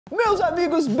Meus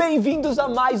amigos, bem-vindos a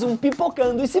mais um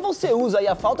Pipocando. E se você usa aí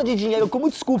a falta de dinheiro como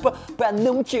desculpa para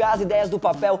não tirar as ideias do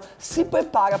papel, se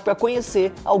prepara para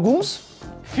conhecer alguns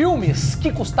filmes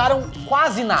que custaram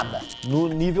quase nada. No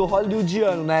nível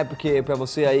hollywoodiano, né? Porque pra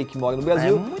você aí que mora no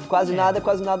Brasil, quase nada é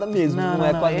quase nada mesmo. Não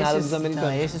é quase nada dos americanos.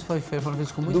 Não, esses foram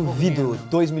feitos com muito pouco Duvido, dinheiro.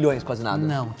 2 milhões quase nada.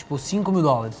 Não, tipo 5 mil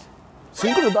dólares.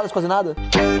 5 mil dólares quase nada?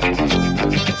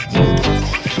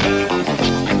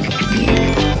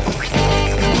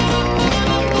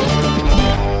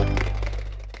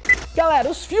 Galera,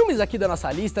 os filmes aqui da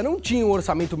nossa lista não tinham um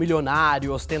orçamento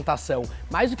milionário, ostentação,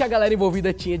 mas o que a galera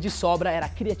envolvida tinha de sobra era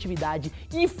criatividade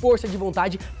e força de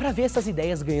vontade para ver essas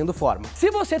ideias ganhando forma.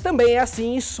 Se você também é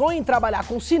assim e sonha em trabalhar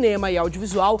com cinema e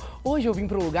audiovisual, hoje eu vim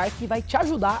para um lugar que vai te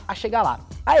ajudar a chegar lá.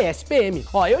 A ESPM.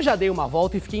 Ó, eu já dei uma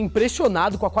volta e fiquei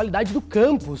impressionado com a qualidade do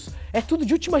campus. É tudo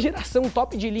de última geração,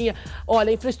 top de linha. Olha,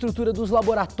 a infraestrutura dos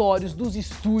laboratórios, dos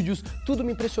estúdios, tudo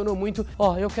me impressionou muito.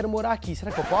 Ó, eu quero morar aqui.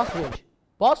 Será que eu posso, gente?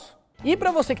 Posso? E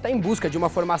para você que está em busca de uma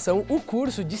formação, o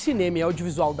curso de Cinema e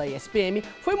Audiovisual da ESPM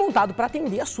foi montado para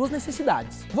atender às suas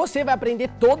necessidades. Você vai aprender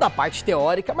toda a parte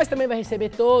teórica, mas também vai receber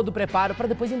todo o preparo para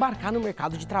depois embarcar no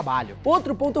mercado de trabalho.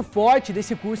 Outro ponto forte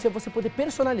desse curso é você poder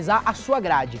personalizar a sua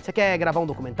grade. Você quer gravar um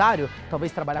documentário?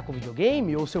 Talvez trabalhar com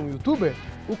videogame ou ser um youtuber?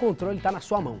 O controle está na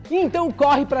sua mão. Então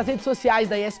corre para as redes sociais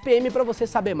da ESPM para você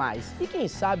saber mais. E quem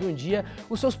sabe um dia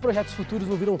os seus projetos futuros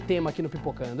não viram tema aqui no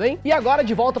Pipocando, hein? E agora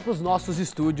de volta para os nossos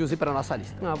estúdios e para nossa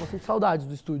lista. Ah, vou sentir saudades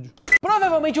do estúdio.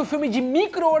 Provavelmente o filme de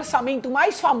micro orçamento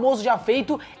mais famoso já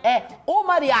feito é O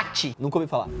Mariachi. Nunca ouvi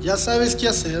falar. Já sabes que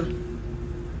hacer.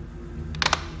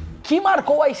 Que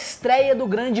marcou a estreia do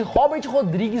grande Robert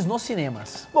Rodrigues nos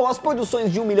cinemas. Bom, as produções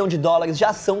de $1 milhão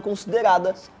já são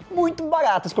consideradas muito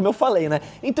baratas, como eu falei, né?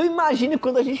 Então imagine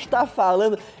quando a gente tá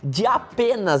falando de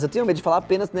apenas, eu tenho medo de falar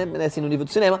apenas, né, assim, no nível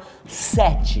do cinema,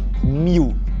 7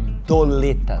 mil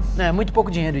doletas. Não, é muito pouco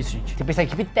dinheiro isso, gente. Tem que pensar em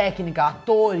equipe técnica,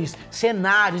 atores,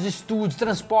 cenários, estúdios,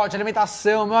 transporte,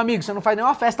 alimentação. Meu amigo, você não faz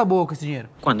nenhuma festa boa com esse dinheiro.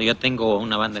 Quando eu tenho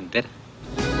uma banda inteira.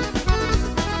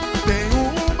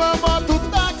 Tenho uma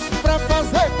mototáxi pra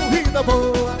fazer corrida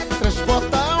boa,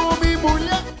 transportar homem e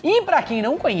mulher. E pra quem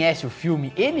não conhece o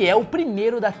filme, ele é o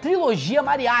primeiro da trilogia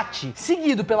Mariachi,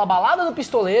 seguido pela Balada do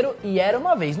Pistoleiro e Era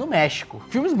Uma Vez no México.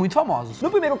 Filmes muito famosos.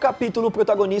 No primeiro capítulo, o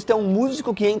protagonista é um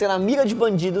músico que entra na mira de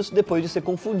bandidos depois de ser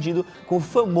confundido com o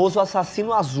famoso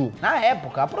assassino azul. Na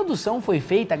época, a produção foi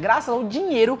feita graças ao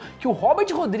dinheiro que o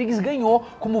Robert Rodrigues ganhou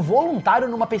como voluntário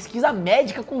numa pesquisa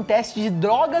médica com testes de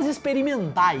drogas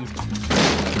experimentais.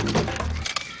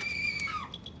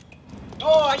 No,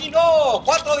 allí no,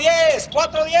 410,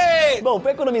 410. Bom,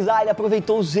 para economizar, ele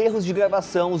aproveitou os erros de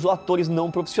gravação, usou atores não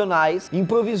profissionais e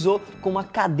improvisou com uma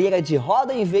cadeira de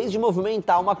roda em vez de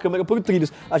movimentar uma câmera por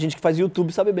trilhos. A gente que faz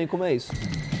YouTube sabe bem como é isso.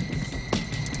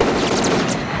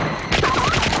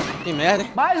 Que merda.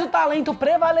 Mas o talento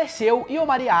prevaleceu e o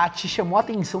Mariachi chamou a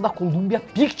atenção da Columbia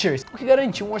Pictures, o que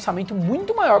garantiu um orçamento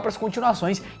muito maior para as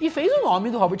continuações e fez o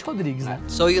nome do Robert Rodrigues, né?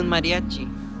 Sou mariachi.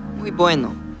 Muito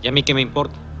bueno. E a mim que me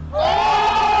importa?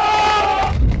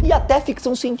 E até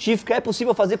ficção científica é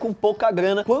possível fazer com pouca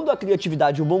grana quando a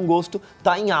criatividade e o bom gosto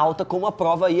tá em alta, como a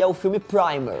prova aí é o filme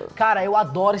Primer. Cara, eu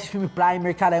adoro esse filme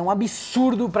Primer, cara, é um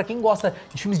absurdo pra quem gosta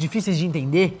de filmes difíceis de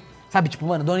entender. Sabe, tipo,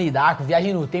 mano, Donnie Darko,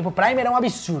 Viagem no Tempo, Primer é um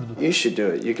absurdo. You should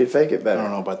do it. You could fake it better. I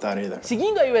don't know about that either.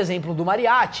 Seguindo aí o exemplo do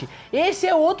Mariachi, esse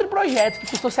é outro projeto que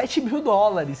custou 7 mil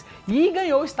dólares e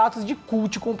ganhou o status de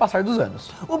cult com o passar dos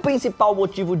anos. O principal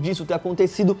motivo disso ter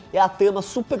acontecido é a trama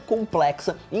super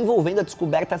complexa envolvendo a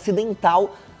descoberta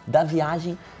acidental da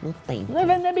viagem no tempo. Não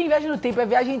é bem viagem no tempo, é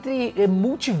viagem entre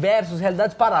multiversos,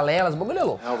 realidades paralelas, o bagulho é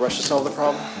louco. How Russia solved the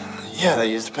problem? Yeah,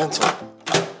 they used a pencil.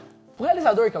 O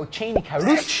realizador, que é o Chaney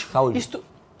Carruth, Saúde.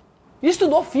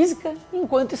 estudou física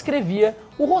enquanto escrevia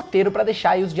o roteiro para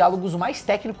deixar aí os diálogos o mais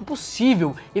técnico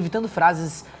possível, evitando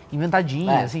frases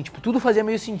inventadinhas, assim, tipo, tudo fazia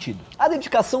meio sentido. A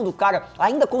dedicação do cara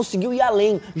ainda conseguiu ir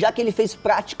além, já que ele fez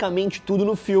praticamente tudo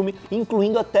no filme,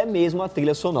 incluindo até mesmo a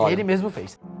trilha sonora. Ele mesmo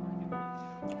fez.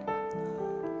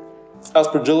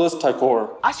 Aspergillus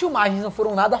ticor. As filmagens não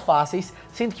foram nada fáceis,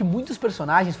 sendo que muitos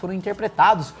personagens foram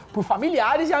interpretados por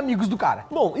familiares e amigos do cara.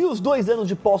 Bom, e os 2 anos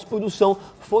de pós-produção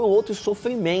foram outro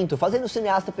sofrimento, fazendo o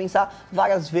cineasta pensar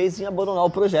várias vezes em abandonar o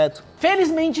projeto.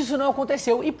 Felizmente isso não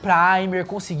aconteceu e Primer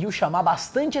conseguiu chamar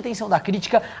bastante atenção da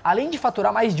crítica, além de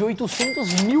faturar mais de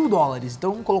 800 mil dólares.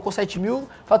 Então colocou 7 mil,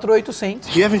 faturou 800.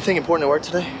 Do you have anything important at work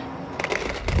today?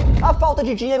 A falta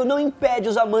de dinheiro não impede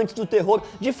os amantes do terror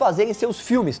de fazerem seus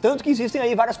filmes, tanto que existem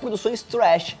aí várias produções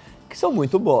trash que são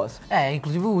muito boas.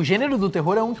 Inclusive o gênero do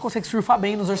terror é um que consegue surfar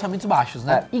bem nos orçamentos baixos,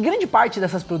 né? E grande parte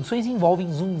dessas produções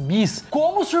envolvem zumbis,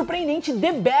 como o surpreendente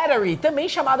The Battery, também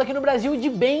chamado aqui no Brasil de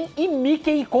Ben e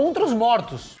Mickey contra os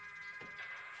mortos.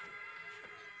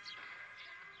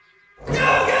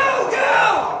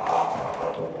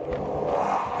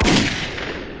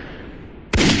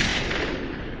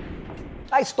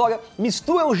 A história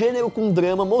mistura o gênero com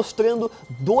drama, mostrando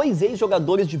 2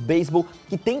 ex-jogadores de beisebol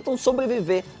que tentam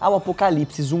sobreviver ao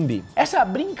apocalipse zumbi. Essa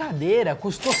brincadeira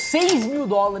custou 6 mil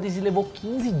dólares e levou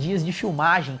 15 dias de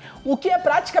filmagem, o que é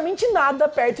praticamente nada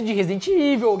perto de Resident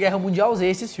Evil ou Guerra Mundial Z,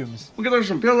 esses filmes. We'll get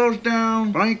some pillows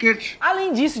down, blankets.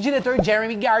 Além disso, o diretor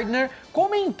Jeremy Gardner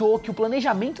comentou que o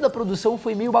planejamento da produção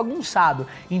foi meio bagunçado,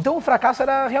 então o fracasso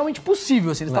era realmente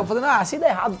possível, se eles estavam fazendo, se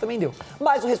der errado também deu.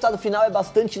 Mas o resultado final é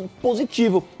bastante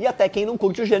positivo, e até quem não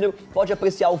curte o gênero pode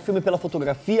apreciar o filme pela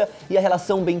fotografia e a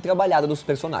relação bem trabalhada dos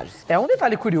personagens. Um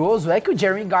detalhe curioso é que o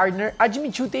Jeremy Gardner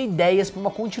admitiu ter ideias para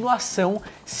uma continuação,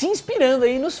 se inspirando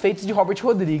aí nos feitos de Robert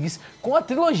Rodrigues com a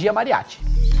trilogia Mariachi.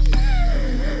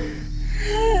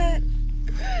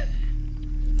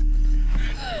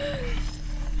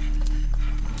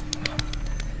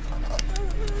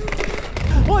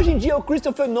 Hoje em dia, o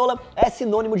Christopher Nolan é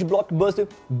sinônimo de blockbuster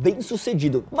bem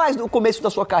sucedido, mas no começo da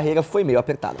sua carreira foi meio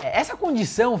apertado. Essa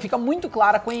condição fica muito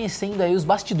clara conhecendo aí os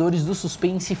bastidores do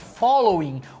suspense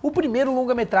Following, o primeiro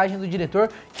longa-metragem do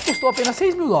diretor, que custou apenas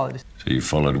 6 mil dólares. So you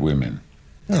followed women?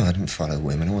 No, I didn't follow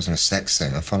women. It wasn't a sex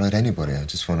thing. I followed anybody. I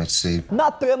just wanted to see... Na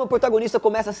trama, o protagonista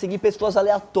começa a seguir pessoas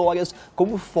aleatórias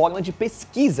como forma de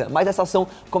pesquisa, mas essa ação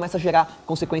começa a gerar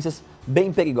consequências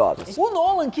bem perigosas. O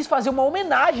Nolan quis fazer uma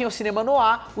homenagem ao cinema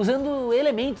noir, usando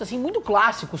elementos assim muito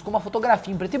clássicos, como a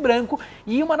fotografia em preto e branco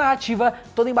e uma narrativa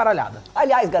toda embaralhada.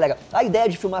 Aliás, galera, a ideia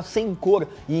de filmar sem cor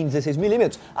e em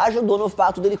 16mm ajudou no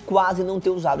fato dele quase não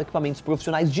ter usado equipamentos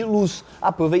profissionais de luz,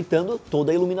 aproveitando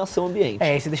toda a iluminação ambiente.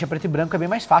 Se deixa preto e branco é bem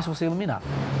mais fácil você iluminar.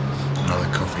 Another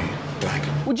coffee,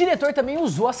 black. O diretor também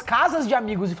usou as casas de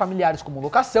amigos e familiares como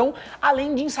locação,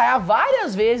 além de ensaiar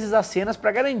várias vezes as cenas para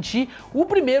garantir o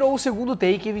primeiro ou o segundo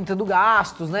take, evitando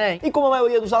gastos, né? E como a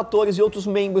maioria dos atores e outros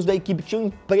membros da equipe tinham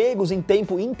empregos em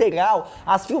tempo integral,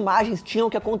 as filmagens tinham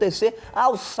que acontecer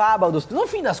aos sábados. No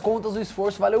fim das contas, o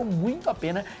esforço valeu muito a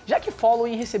pena, já que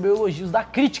Following recebeu elogios da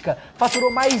crítica,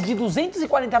 faturou mais de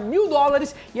 240 mil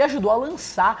dólares e ajudou a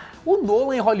lançar o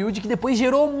Nolan em Hollywood, que depois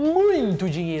gerou muito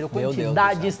dinheiro,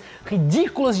 quantidades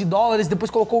ridículas de dólares, depois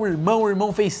colocou o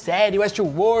irmão fez série,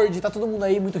 Westworld, tá todo mundo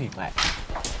aí muito rico.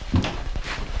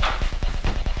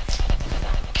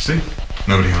 See?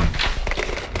 Nobody home.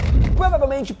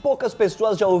 Provavelmente poucas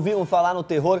pessoas já ouviram falar no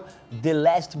terror The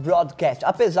Last Broadcast,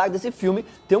 apesar desse filme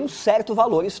ter um certo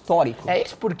valor histórico.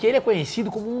 Isso porque ele é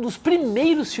conhecido como um dos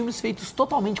primeiros filmes feitos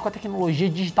totalmente com a tecnologia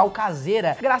digital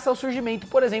caseira, graças ao surgimento,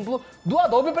 por exemplo, do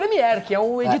Adobe Premiere, que é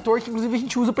um editor que inclusive a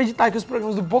gente usa para editar aqui os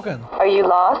programas do Pipocando. Are you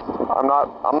lost? I'm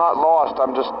not lost.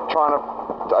 I'm just trying to...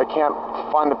 I can't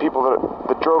find the people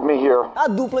that drove me here. A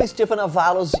dupla Stefan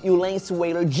Avalos e o Lance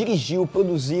Whaler dirigiu,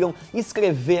 produziram,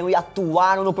 escreveram e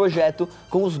atuaram no projeto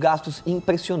com os gastos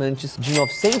impressionantes de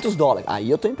 $900. Aí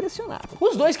eu tô impressionado.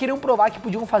 Os dois queriam provar que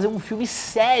podiam fazer um filme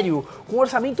sério, com um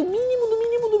orçamento mínimo do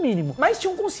mínimo do mínimo, mas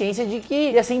tinham consciência de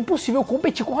que ia ser impossível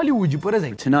competir com Hollywood, por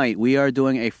exemplo. Tonight we are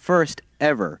doing a first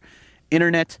ever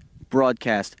internet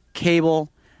broadcast, cable,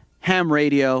 ham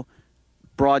radio,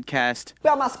 broadcast.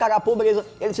 Pra mascarar a pobreza,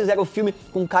 eles fizeram o filme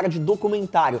com cara de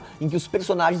documentário, em que os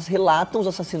personagens relatam os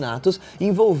assassinatos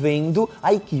envolvendo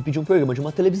a equipe de um programa de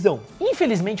uma televisão.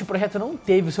 Infelizmente, o projeto não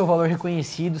teve o seu valor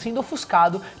reconhecido, sendo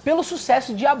ofuscado pelo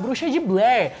sucesso de A Bruxa de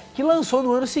Blair, que lançou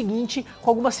no ano seguinte com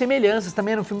algumas semelhanças,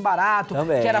 também era um filme barato,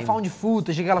 que era found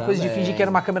footage, aquela coisa de fingir que era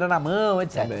uma câmera na mão,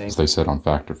 etc. As they said on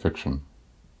Fact or Fiction,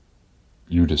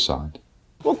 you decide.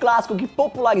 O clássico que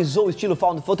popularizou o estilo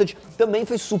found footage também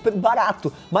foi super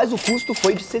barato, mas o custo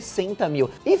foi de 60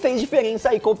 mil e fez diferença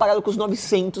aí comparado com os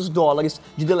 $900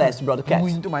 de The Last Broadcast.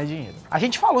 Muito mais dinheiro. A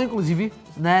gente falou, inclusive,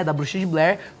 né, da Bruxa de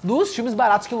Blair, nos filmes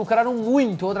baratos que lucraram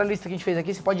muito. Outra lista que a gente fez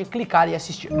aqui, você pode clicar e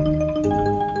assistir.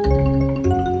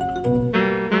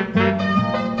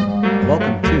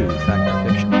 Welcome to Fact or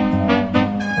Fiction.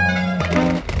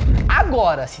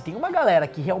 Agora, se tem uma galera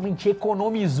que realmente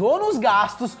economizou nos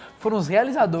gastos, foram os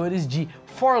realizadores de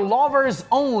For Lovers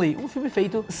Only, um filme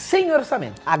feito sem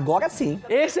orçamento. Agora sim.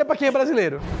 Esse é pra quem é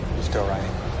brasileiro. You still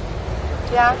writing?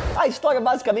 Yeah. A história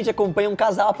basicamente acompanha um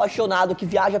casal apaixonado que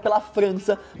viaja pela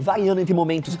França, variando entre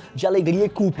momentos de alegria e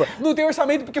culpa. Não tem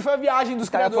orçamento porque foi a viagem dos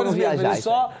criadores mesmo, eles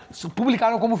só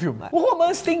publicaram como filme. O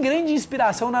romance tem grande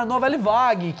inspiração na Nouvelle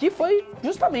Vague, que foi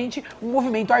justamente um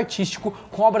movimento artístico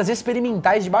com obras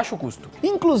experimentais de baixo custo.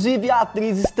 Inclusive, a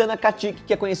atriz Stana Katic,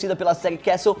 que é conhecida pela série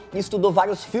Castle, estudou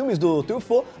vários filmes do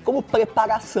Truffaut como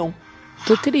preparação.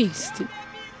 Tô triste,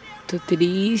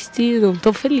 não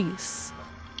tô feliz.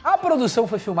 A produção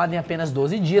foi filmada em apenas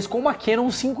 12 dias com uma Canon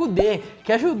 5D,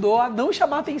 que ajudou a não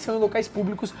chamar atenção em locais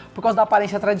públicos por causa da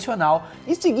aparência tradicional.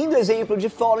 E seguindo o exemplo de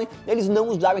Fallen, eles não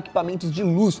usaram equipamentos de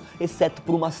luz, exceto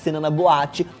por uma cena na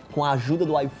boate, com a ajuda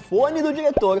do iPhone do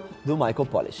diretor, do Michael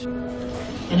Polish.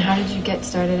 And how did you get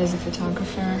started as a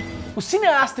photographer? O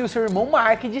cineasta e o seu irmão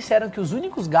Mark disseram que os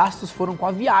únicos gastos foram com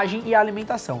a viagem e a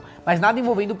alimentação, mas nada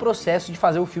envolvendo o processo de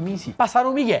fazer o filme em si. Passaram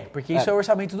o migué, porque isso é o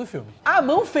orçamento do filme. A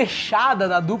mão fechada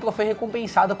da dupla foi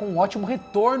recompensada com um ótimo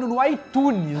retorno no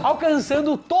iTunes,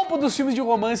 alcançando o topo dos filmes de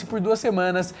romance por 2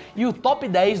 semanas e o top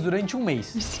 10 durante um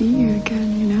mês.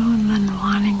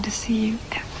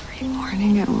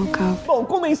 Bom,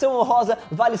 com menção honrosa,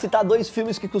 vale citar 2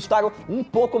 filmes que custaram um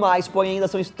pouco mais, porém ainda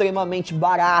são extremamente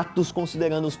baratos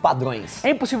considerando os padrões. É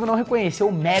impossível não reconhecer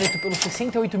o mérito pelos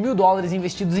 68 mil dólares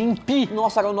investidos em Pi.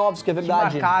 Nossa, Aronofsky, é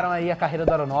verdade. Que marcaram aí a carreira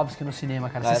do Aronofsky no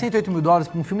cinema, cara. 68 mil dólares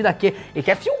pra um filme daquele, e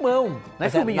que é filmão, não é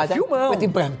filminho, é filmão. Preto e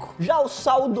branco. Já o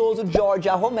saudoso George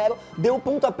A. Romero deu o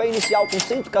pontapé inicial com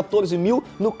 114 mil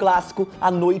no clássico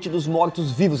A Noite dos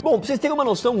Mortos Vivos. Bom, pra vocês terem uma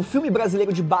noção, um filme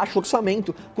brasileiro de baixo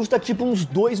orçamento custa tipo uns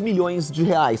 2 milhões de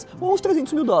reais, ou uns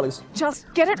 300 mil dólares. Just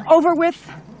get it over with.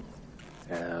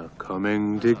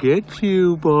 Coming to get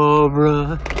you,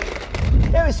 Barbara.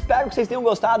 Eu espero que vocês tenham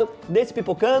gostado desse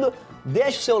Pipocando.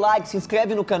 Deixa o seu like, se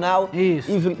inscreve no canal. Isso.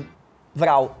 E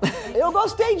vral. Eu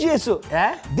gostei disso.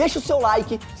 É? Deixa o seu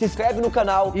like, se inscreve no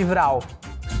canal. E vral.